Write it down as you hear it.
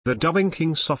The Dubbing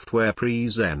King software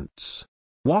presents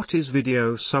What is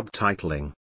Video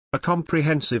Subtitling? A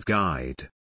comprehensive guide.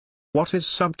 What is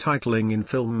subtitling in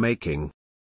filmmaking?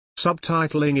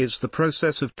 Subtitling is the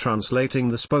process of translating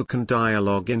the spoken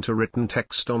dialogue into written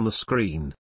text on the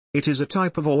screen. It is a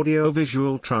type of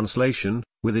audio-visual translation,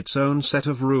 with its own set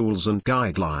of rules and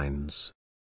guidelines.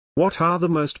 What are the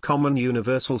most common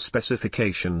universal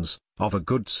specifications of a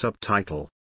good subtitle?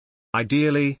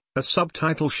 Ideally, a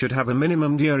subtitle should have a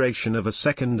minimum duration of a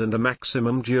second and a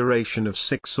maximum duration of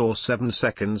 6 or 7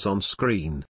 seconds on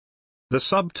screen. The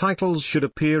subtitles should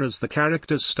appear as the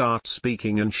characters start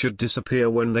speaking and should disappear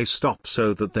when they stop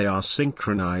so that they are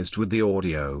synchronized with the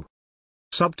audio.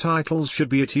 Subtitles should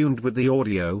be attuned with the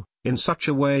audio, in such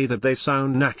a way that they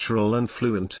sound natural and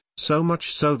fluent, so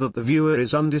much so that the viewer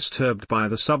is undisturbed by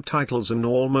the subtitles and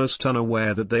almost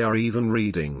unaware that they are even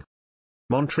reading.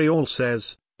 Montreal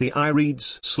says, "The eye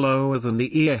reads slower than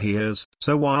the ear hears,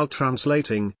 so while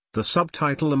translating, the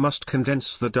subtitler must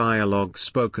condense the dialogue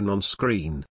spoken on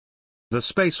screen." The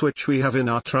space which we have in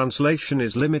our translation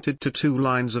is limited to 2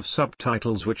 lines of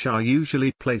subtitles which are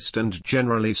usually placed and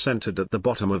generally centered at the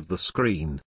bottom of the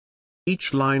screen.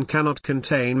 Each line cannot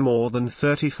contain more than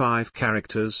 35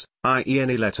 characters, i.e.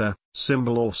 any letter,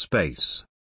 symbol or space.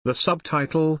 The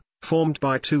subtitle, formed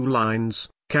by 2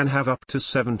 lines, can have up to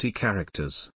 70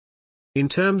 characters. In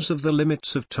terms of the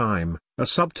limits of time, a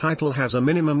subtitle has a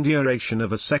minimum duration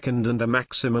of a second and a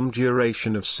maximum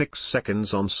duration of 6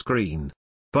 seconds on screen.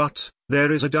 But,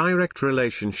 there is a direct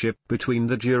relationship between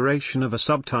the duration of a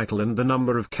subtitle and the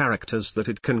number of characters that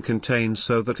it can contain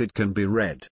so that it can be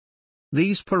read.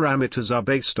 These parameters are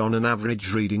based on an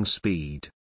average reading speed.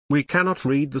 We cannot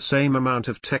read the same amount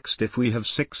of text if we have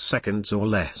 6 seconds or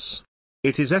less.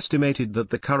 It is estimated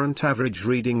that the current average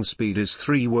reading speed is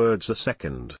 3 words a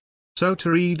second. So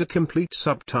to read a complete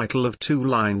subtitle of 2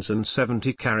 lines and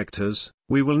 70 characters,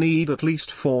 we will need at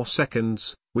least 4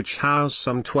 seconds, which house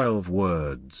some 12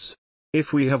 words.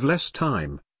 If we have less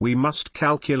time, we must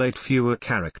calculate fewer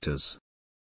characters.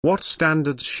 What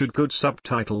standards should good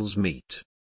subtitles meet?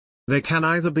 They can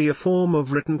either be a form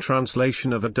of written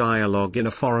translation of a dialogue in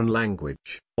a foreign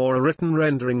language, or a written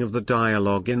rendering of the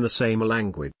dialogue in the same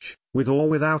language, with or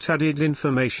without added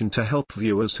information to help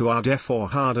viewers who are deaf or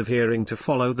hard of hearing to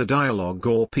follow the dialogue,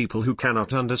 or people who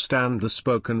cannot understand the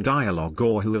spoken dialogue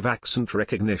or who have accent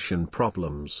recognition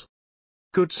problems.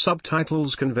 Good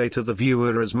subtitles convey to the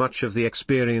viewer as much of the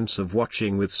experience of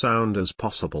watching with sound as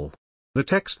possible. The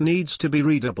text needs to be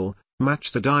readable,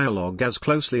 match the dialogue as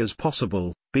closely as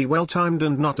possible, be well-timed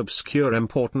and not obscure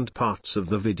important parts of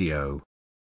the video.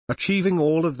 Achieving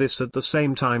all of this at the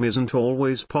same time isn't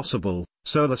always possible,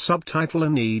 so the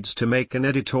subtitler needs to make an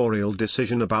editorial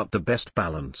decision about the best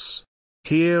balance.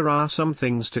 Here are some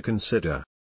things to consider.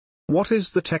 What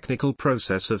is the technical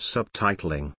process of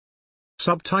subtitling?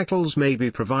 Subtitles may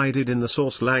be provided in the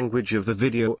source language of the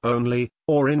video only,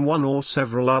 or in one or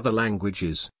several other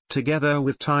languages, together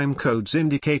with time codes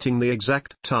indicating the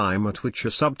exact time at which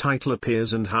a subtitle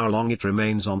appears and how long it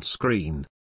remains on screen.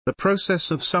 The process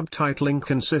of subtitling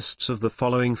consists of the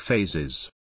following phases.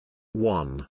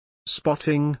 1.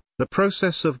 Spotting, the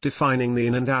process of defining the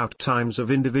in and out times of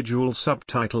individual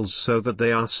subtitles so that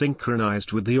they are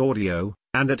synchronized with the audio,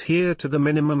 and adhere to the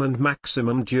minimum and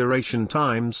maximum duration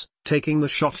times, taking the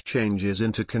shot changes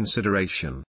into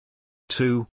consideration.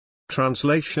 2.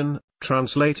 Translation,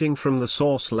 translating from the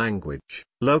source language,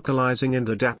 localizing and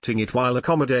adapting it while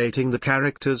accommodating the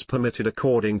characters permitted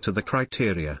according to the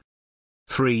criteria.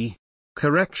 3.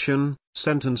 Correction,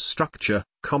 sentence structure,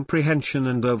 comprehension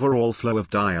and overall flow of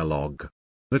dialogue.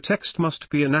 The text must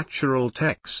be a natural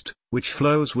text, which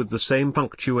flows with the same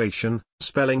punctuation,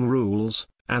 spelling rules,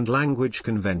 and language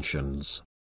conventions.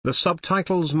 The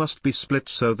subtitles must be split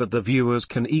so that the viewers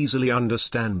can easily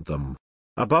understand them.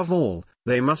 Above all,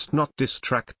 they must not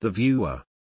distract the viewer.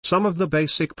 Some of the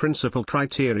basic principal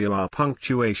criteria are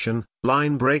punctuation,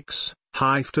 line breaks,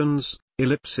 hyphens,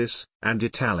 ellipsis, and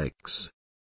italics.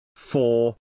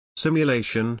 4.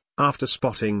 Simulation, after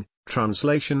spotting,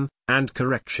 translation, and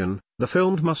correction, the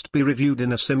film must be reviewed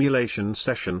in a simulation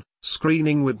session,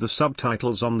 screening with the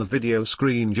subtitles on the video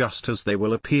screen just as they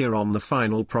will appear on the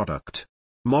final product.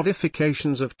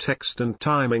 Modifications of text and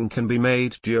timing can be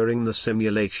made during the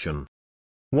simulation.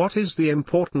 What is the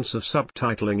importance of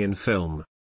subtitling in film?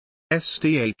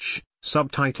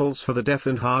 Subtitles for the deaf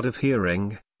and hard of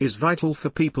hearing, is vital for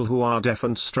people who are deaf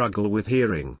and struggle with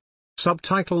hearing.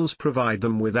 Subtitles provide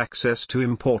them with access to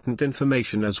important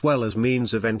information as well as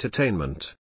means of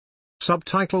entertainment.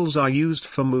 Subtitles are used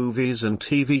for movies and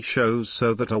TV shows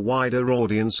so that a wider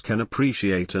audience can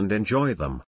appreciate and enjoy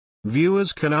them.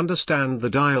 viewers can understand the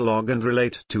dialogue and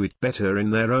relate to it better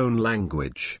in their own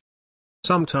language.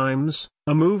 Sometimes,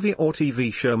 a movie or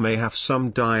TV show may have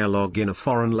some dialogue in a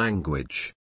foreign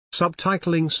language.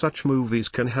 Subtitling such movies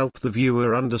can help the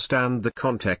viewer understand the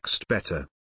context better.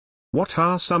 What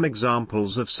are some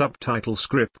examples of subtitle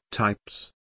script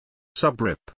types?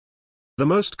 Subrip. The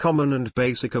most common and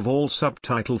basic of all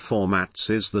subtitle formats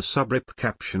is the subrip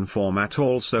caption format,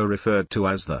 also referred to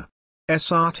as the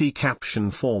SRT caption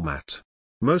format.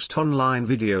 Most online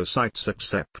video sites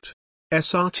accept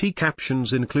SRT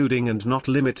captions, including and not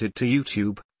limited to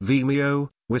YouTube, Vimeo,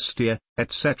 Wistia,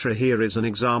 etc. Here is an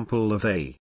example of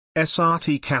a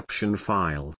SRT caption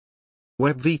file.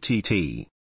 WebVTT.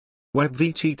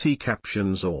 WebVTT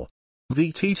captions or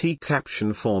VTT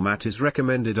caption format is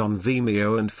recommended on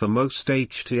Vimeo and for most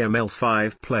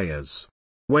HTML5 players.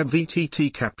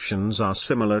 WebVTT captions are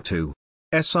similar to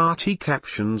SRT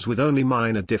captions with only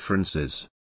minor differences.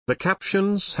 The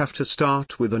captions have to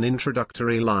start with an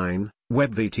introductory line,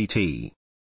 WebVTT.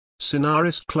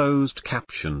 Scenarist closed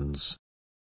captions.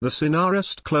 The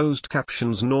scenarist closed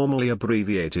captions, normally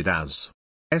abbreviated as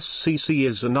SCC,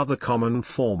 is another common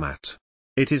format.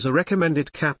 It is a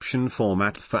recommended caption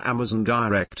format for Amazon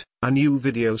Direct, a new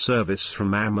video service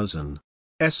from Amazon.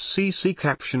 SCC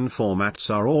caption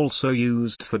formats are also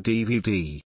used for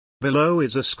DVD. Below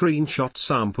is a screenshot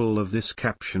sample of this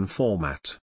caption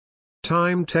format.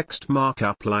 Time Text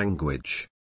Markup Language.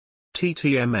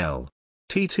 TTML.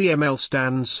 TTML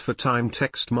stands for Time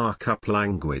Text Markup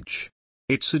Language.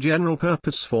 It's a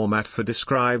general-purpose format for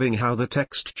describing how the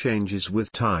text changes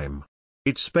with time.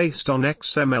 It's based on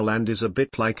XML and is a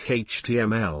bit like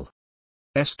HTML.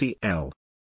 STL.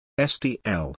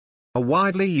 STL. A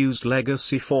widely used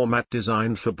legacy format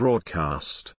designed for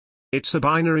broadcast. It's a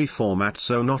binary format,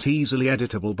 so not easily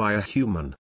editable by a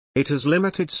human. It has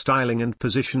limited styling and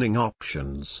positioning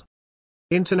options.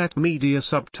 Internet Media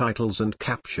Subtitles and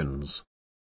Captions.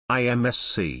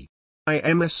 IMSC.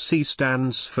 IMSC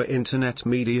stands for Internet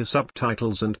Media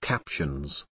Subtitles and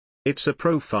Captions. It's a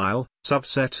profile,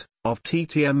 subset, of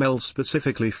TTML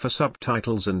specifically for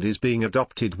subtitles and is being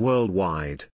adopted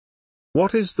worldwide.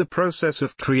 What is the process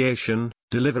of creation,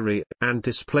 delivery, and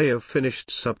display of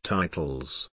finished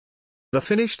subtitles? The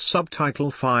finished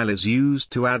subtitle file is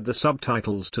used to add the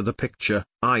subtitles to the picture,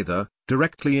 either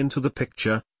directly into the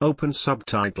picture, open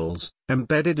subtitles,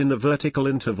 embedded in the vertical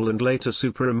interval and later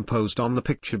superimposed on the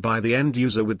picture by the end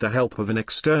user with the help of an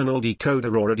external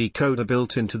decoder or a decoder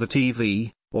built into the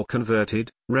TV, or converted,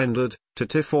 rendered, to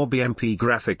TIFF or BMP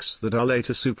graphics that are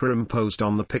later superimposed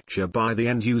on the picture by the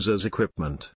end user's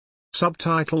equipment.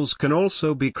 Subtitles can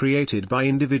also be created by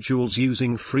individuals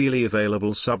using freely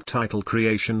available subtitle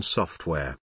creation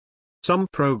software. Some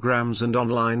programs and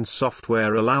online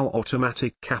software allow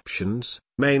automatic captions,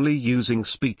 mainly using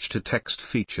speech-to-text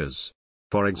features.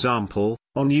 For example,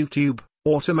 on YouTube,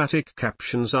 automatic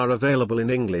captions are available in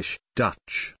English,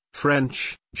 Dutch,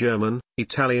 French, German,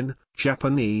 Italian,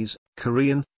 Japanese,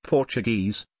 Korean,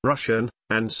 Portuguese, Russian,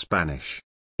 and Spanish.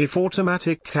 If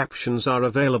automatic captions are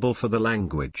available for the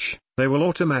language, they will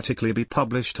automatically be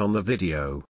published on the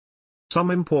video.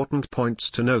 Some important points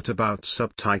to note about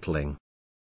subtitling.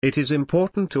 It is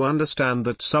important to understand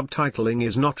that subtitling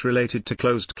is not related to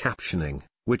closed captioning,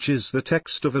 which is the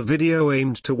text of a video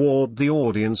aimed toward the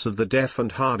audience of the deaf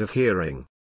and hard of hearing.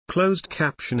 Closed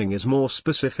captioning is more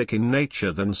specific in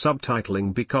nature than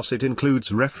subtitling because it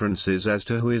includes references as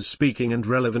to who is speaking and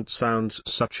relevant sounds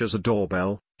such as a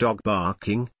doorbell, dog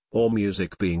barking, or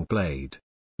music being played.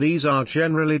 These are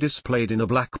generally displayed in a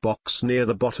black box near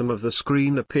the bottom of the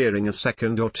screen, appearing a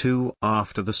second or two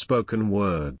after the spoken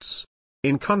words.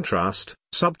 In contrast,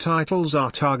 subtitles are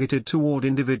targeted toward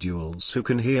individuals who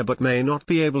can hear but may not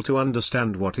be able to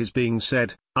understand what is being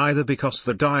said, either because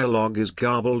the dialogue is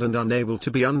garbled and unable to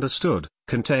be understood,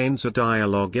 contains a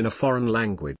dialogue in a foreign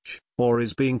language, or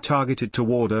is being targeted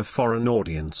toward a foreign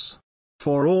audience.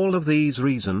 For all of these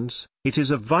reasons, it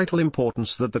is of vital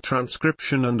importance that the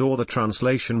transcription and/or the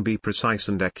translation be precise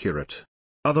and accurate.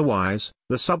 Otherwise,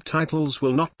 the subtitles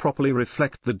will not properly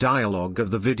reflect the dialogue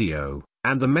of the video,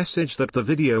 and the message that the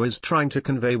video is trying to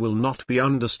convey will not be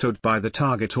understood by the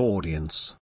target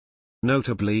audience.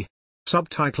 Notably,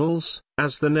 subtitles,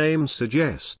 as the name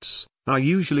suggests, are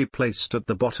usually placed at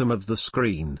the bottom of the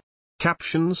screen.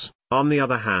 Captions, on the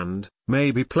other hand,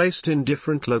 may be placed in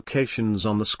different locations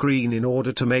on the screen in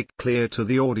order to make clear to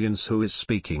the audience who is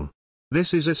speaking.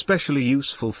 This is especially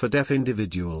useful for deaf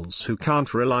individuals who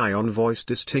can't rely on voice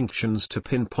distinctions to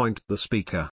pinpoint the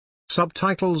speaker.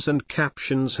 Subtitles and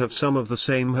captions have some of the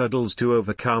same hurdles to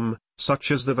overcome,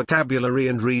 such as the vocabulary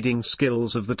and reading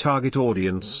skills of the target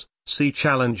audience, See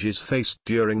challenges faced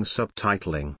during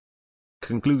subtitling.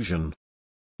 Conclusion.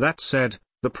 That said,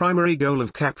 the primary goal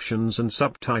of captions and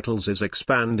subtitles is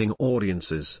expanding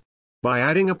audiences. By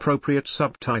adding appropriate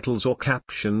subtitles or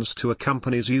captions to a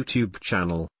company's YouTube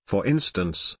channel, for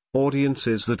instance,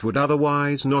 audiences that would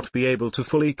otherwise not be able to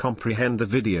fully comprehend the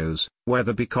videos,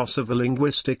 whether because of a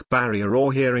linguistic barrier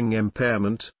or hearing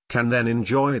impairment, can then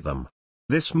enjoy them.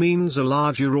 This means a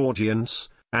larger audience,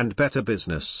 and better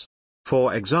business.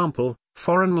 For example,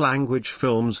 foreign language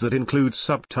films that include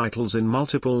subtitles in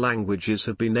multiple languages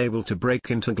have been able to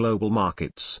break into global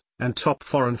markets, and top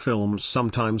foreign films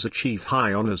sometimes achieve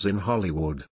high honors in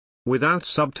Hollywood. Without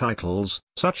subtitles,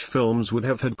 such films would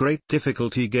have had great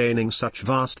difficulty gaining such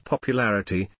vast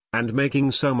popularity, and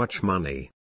making so much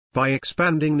money. By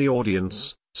expanding the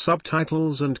audience,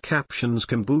 subtitles and captions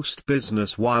can boost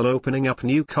business while opening up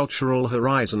new cultural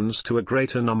horizons to a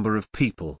greater number of people.